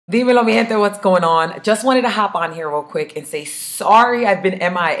Dímelo, mi gente, what's going on? Just wanted to hop on here real quick and say sorry I've been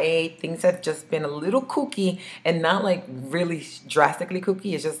MIA. Things have just been a little kooky and not like really drastically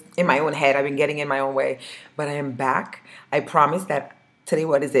kooky. It's just in my own head. I've been getting in my own way. But I am back. I promise that today,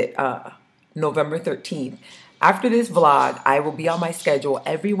 what is it? November 13th. After this vlog, I will be on my schedule.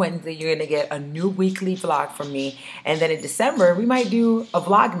 Every Wednesday, you're going to get a new weekly vlog from me. And then in December, we might do a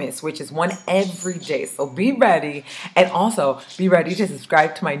Vlogmas, which is one every day. So be ready. And also, be ready to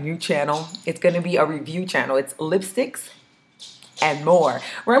subscribe to my new channel. It's going to be a review channel. It's lipsticks and more.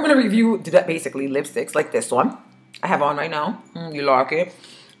 Where I'm going to review basically lipsticks like this one I have on right now. You like it.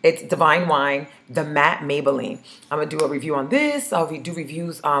 It's Divine Wine, the matte Maybelline. I'm going to do a review on this. I'll do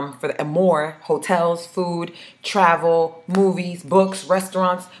reviews for more hotels, food, travel, movies, books,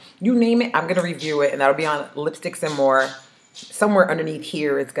 restaurants. You name it, I'm going to review it. And that'll be on Lipsticks and More. Somewhere underneath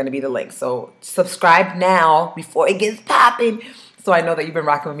here, it's going to be the link. So subscribe now before it gets popping. So I know that you've been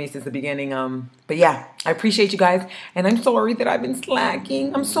rocking with me since the beginning. But yeah, I appreciate you guys. And I'm sorry that I've been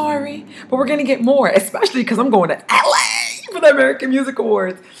slacking. I'm sorry. But we're going to get more, especially because I'm going to LA for the American Music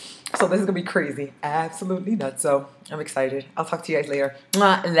Awards. So this is gonna be crazy, absolutely nuts. So I'm excited. I'll talk to you guys later.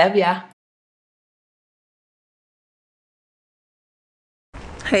 Mwah, love ya.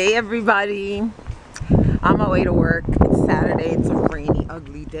 Hey everybody, on my way to work. It's Saturday. It's a rainy,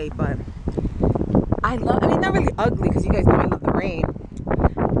 ugly day, but I mean, not really ugly because you guys know I love the rain.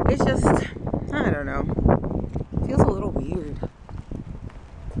 It's just, I don't know. It feels a little weird.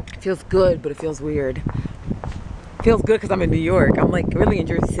 It feels good, but it feels weird. Feels good because I'm in New York. I'm like really in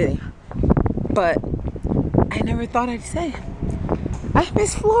Jersey City. But I never thought I'd say I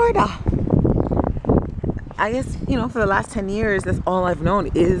miss Florida. I guess, you know, for the last 10 years, that's all I've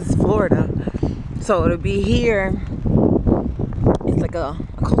known is Florida. So to be here, it's like a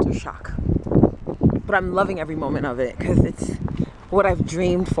culture shock. But I'm loving every moment of it because it's what I've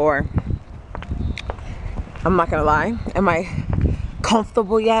dreamed for. I'm not gonna lie. Am I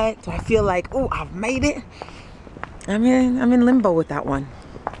comfortable yet? Do I feel like, oh, I've made it? I'm in limbo with that one.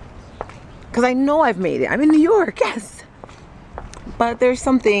 Because I know I've made it. I'm in New York, yes. But there's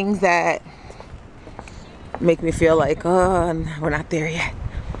some things that make me feel like, oh, we're not there yet.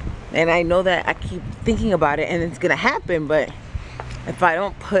 And I know that I keep thinking about it and it's going to happen. But if I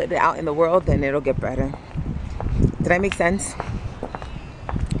don't put it out in the world, then it'll get better. Did I make sense?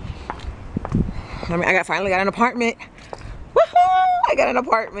 I mean, finally got an apartment. Woohoo! I got an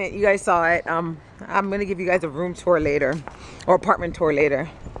apartment. You guys saw it. I'm gonna give you guys a room tour later, or apartment tour later.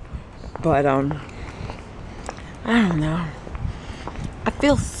 But I don't know. I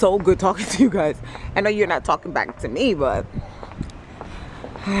feel so good talking to you guys. I know you're not talking back to me, but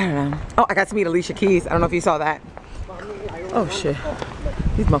I don't know. Oh, I got to meet Alicia Keys. I don't know if you saw that. Oh shit!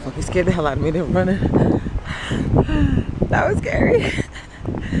 These motherfuckers scared the hell out of me. They were running. That was scary.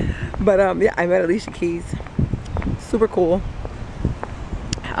 But yeah, I met Alicia Keys. Super cool.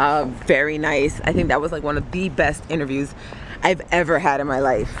 Very nice. I think that was like one of the best interviews I've ever had in my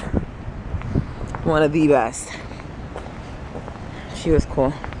life. One of the best. She was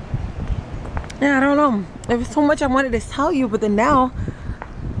cool. Yeah, I don't know. There was so much I wanted to tell you, but then now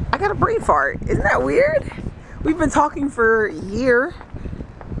I got a brain fart. Isn't that weird? We've been talking for a year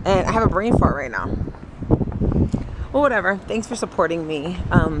and I have a brain fart right now. Well, whatever. Thanks for supporting me.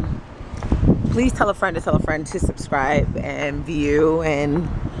 Please tell a friend to subscribe and view, and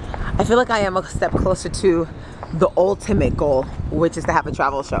I feel like I am a step closer to the ultimate goal, which is to have a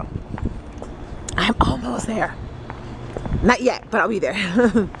travel show. I'm almost there. Not yet, but I'll be there.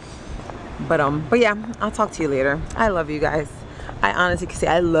 But yeah, I'll talk to you later. I love you guys. I honestly can say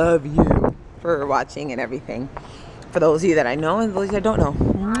I love you for watching and everything. For those of you that I know and those of you that don't know.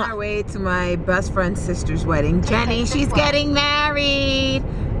 On our way to my best friend's sister's wedding. Jenny, she's getting married.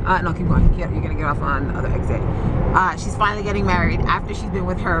 No, keep going. You're gonna get off on the other exit. She's finally getting married after she's been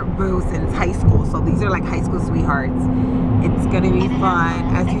with her boo since high school. So these are like high school sweethearts. It's gonna be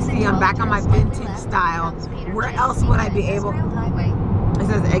fun. As you see, I'm back on my vintage style. Where else would I be able? It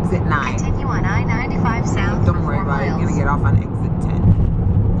says exit 9. Continue on I-95 south. Don't worry about it. I'm gonna get off on exit 10.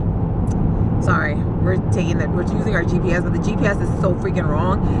 Sorry, we're using our GPS, but the GPS is so freaking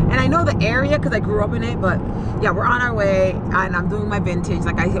wrong. And I know the area because I grew up in it, but yeah, we're on our way and I'm doing my vintage.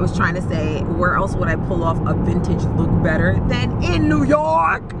 Like I was trying to say, where else would I pull off a vintage look better than in New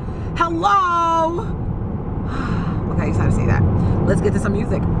York? Hello! Okay, I just had to say that. Let's get to some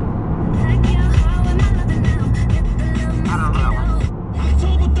music. I don't know that one.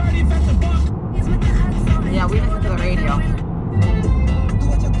 Yeah, we listen to the radio.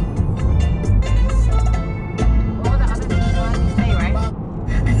 What was the other thing you wanted to say, right?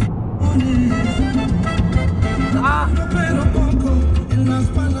 Ah.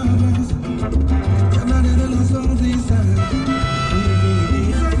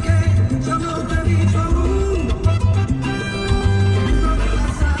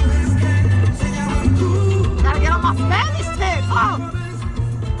 Gotta get on my Spanish tip. Oh.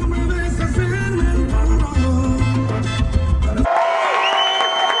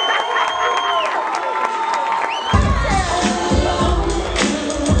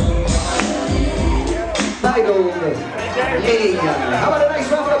 Yeah. How about a nice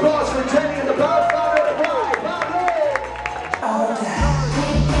round of applause for Jenny and the proud father of the bride,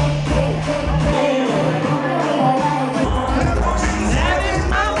 That is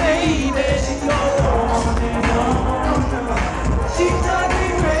my baby. She drives me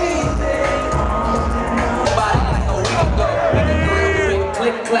crazy. Body like a loca.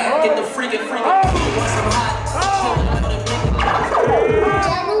 Click clack, get the freaking want some hot.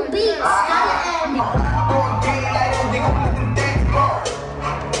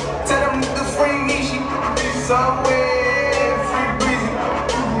 Somewhere free breezy.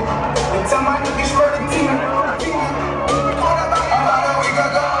 And tell my niggas for the team.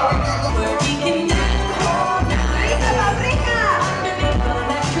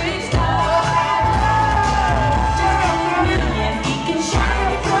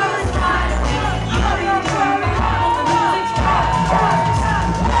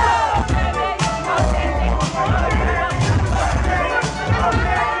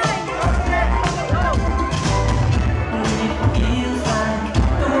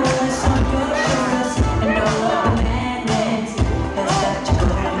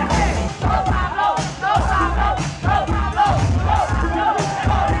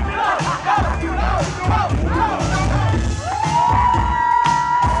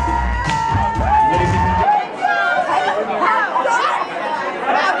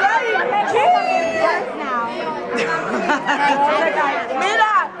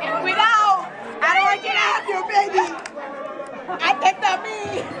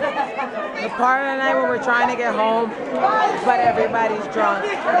 The part of the night when we're trying to get home, but everybody's drunk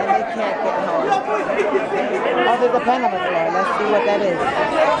and they can't get home. Oh, there's a pen on the floor. Let's see what that is.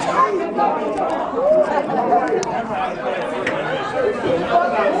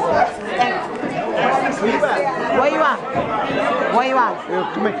 What you want? What you want?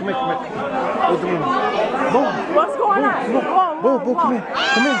 Come here. Boom. What's going on? Boom, come here.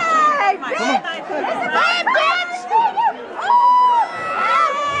 Come here. Hey, bitch! Bitch!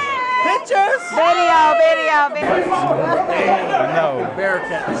 Pictures! Video. No.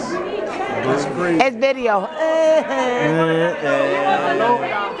 Bearcats. It's video.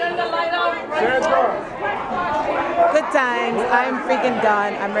 Good times. I'm freaking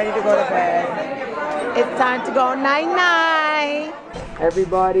done. I'm ready to go to bed. It's time to go night-night.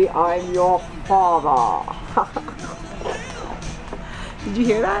 Everybody, I'm your father. Did you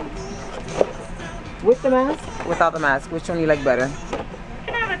hear that? With the mask? Without the mask. Which one you like better?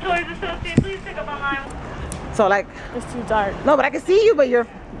 Can I have a Toys Associate? Please pick up online. So like, It's too dark. no, but I can see you, but you're,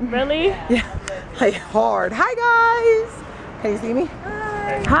 Really? yeah, like hard. Hi guys. Can you see me?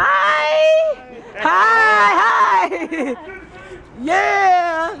 Hi. Hi.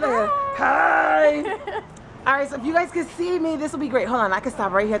 Yeah. Hi. All right, so if you guys can see me, this will be great. Hold on, I can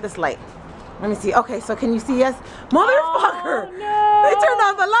stop right here at this light. Let me see. Okay, so can you see us? Motherfucker. Oh, no. They turned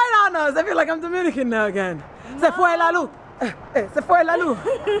off the light on us. I feel like I'm Dominican now again. Se fue la luz. Se fue la luz.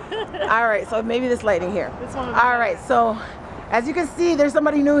 All right, so maybe this lighting here. This one. All right, so as you can see, there's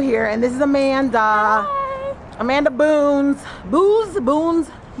somebody new here, and this is Amanda. Hi. Amanda Booze.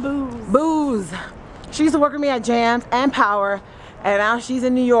 She used to work with me at Jams and Power, and now she's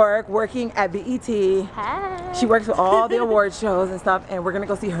in New York working at BET. Hi. She works with all the award shows and stuff, and we're gonna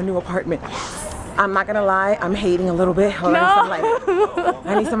go see her new apartment. I'm not gonna lie, I'm hating a little bit. Hold on,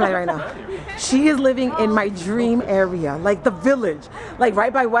 I need some light right now. She is living in my dream area, like the Village, like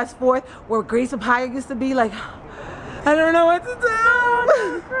right by West 4th, where Grace Papaya used to be. Like, I don't know what to do.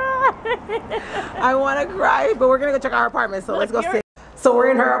 I wanna cry, but we're gonna go check our apartment, so let's go sit. So we're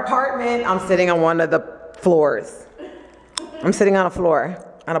in her apartment. I'm sitting on one of the floors. I'm sitting on a floor,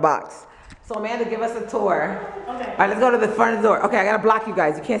 on a box. So Amanda, give us a tour. Okay. All right, let's go to the front of the door. Okay, I gotta block you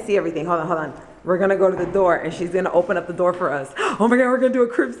guys. You can't see everything. Hold on. We're gonna go to the door, and she's gonna open up the door for us. Oh my God, we're gonna do a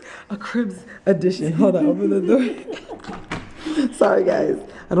cribs edition. Hold on, open the door. Sorry guys,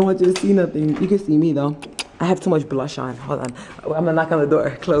 I don't want you to see nothing. You can see me though. I have too much blush on. Hold on, I'm gonna knock on the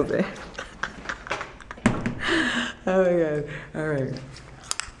door. Close it. Oh my God. All right.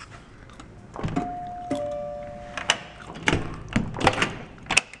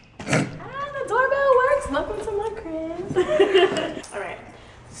 The doorbell works. Welcome to my crib. All right.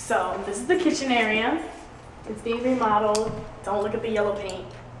 So this is the kitchen area. It's being remodeled. Don't look at the yellow paint.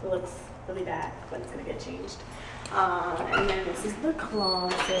 It looks really bad, but it's gonna get changed. And then this is the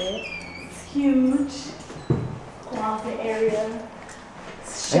closet. It's huge. Closet area.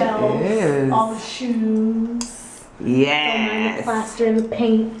 Shelves. All the shoes. Yes. Don't mind the plaster and the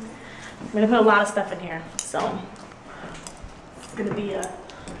paint. I'm gonna put a lot of stuff in here, so it's gonna be a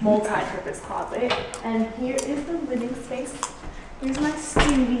multi-purpose closet. And here is the living space. Here's my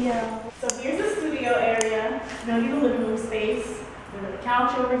studio. So here's the studio area. It's gonna be the living room space. There's a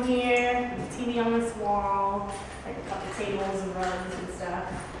couch over here, there's a TV on this wall, like a couple tables and rugs and stuff.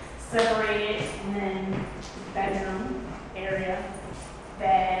 Separated, and then bedroom area,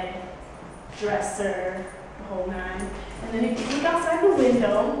 bed, dresser, the whole nine. And then if you look outside the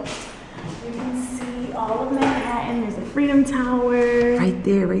window, you can see all of Manhattan. There's a Freedom Tower. Right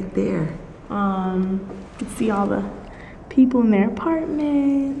there, right there. You can see all the people in their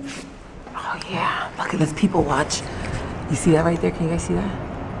apartments. Oh yeah, look at this people watch. You see that right there? Can you guys see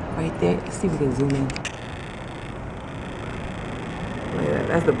that? Right there. Let's see if we can zoom in. Look at that.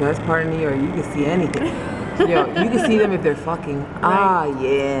 That's the best part of New York. You can see anything. Yo, you can see them if they're fucking. Right. Ah,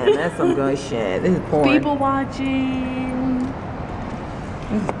 yeah, that's some good shit. This is porn. People watching.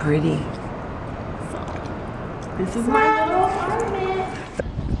 This is pretty. So, this is my little apartment.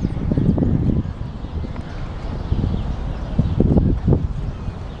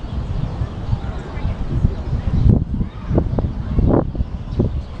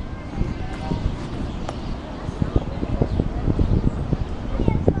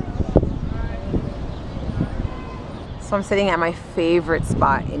 So I'm sitting at my favorite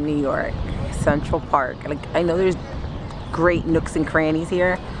spot in New York, Central Park. Like, I know there's great nooks and crannies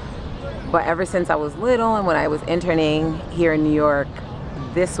here, but ever since I was little and when I was interning here in New York,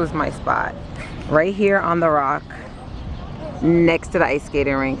 this was my spot. Right here on the rock, next to the ice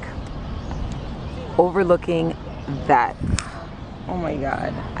skating rink, overlooking that. Oh my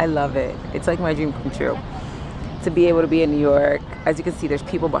God, I love it. It's like my dream come true. To be able to be in New York. As you can see, there's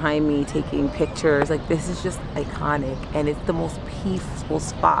people behind me taking pictures. Like, this is just iconic, and it's the most peaceful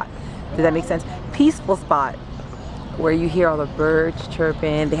spot. Does that make sense? Peaceful spot where you hear all the birds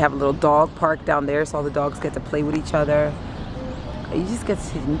chirping. They have a little dog park down there, so all the dogs get to play with each other. You just get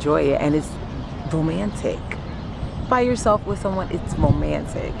to enjoy it, and it's romantic. By yourself with someone, it's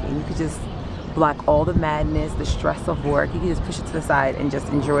romantic, and you can just block all the madness, the stress of work. You can just push it to the side and just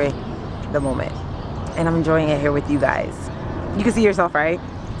enjoy the moment. And I'm enjoying it here with you guys. You can see yourself, right?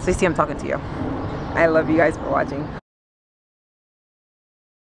 So you see I'm talking to you. I love you guys for watching.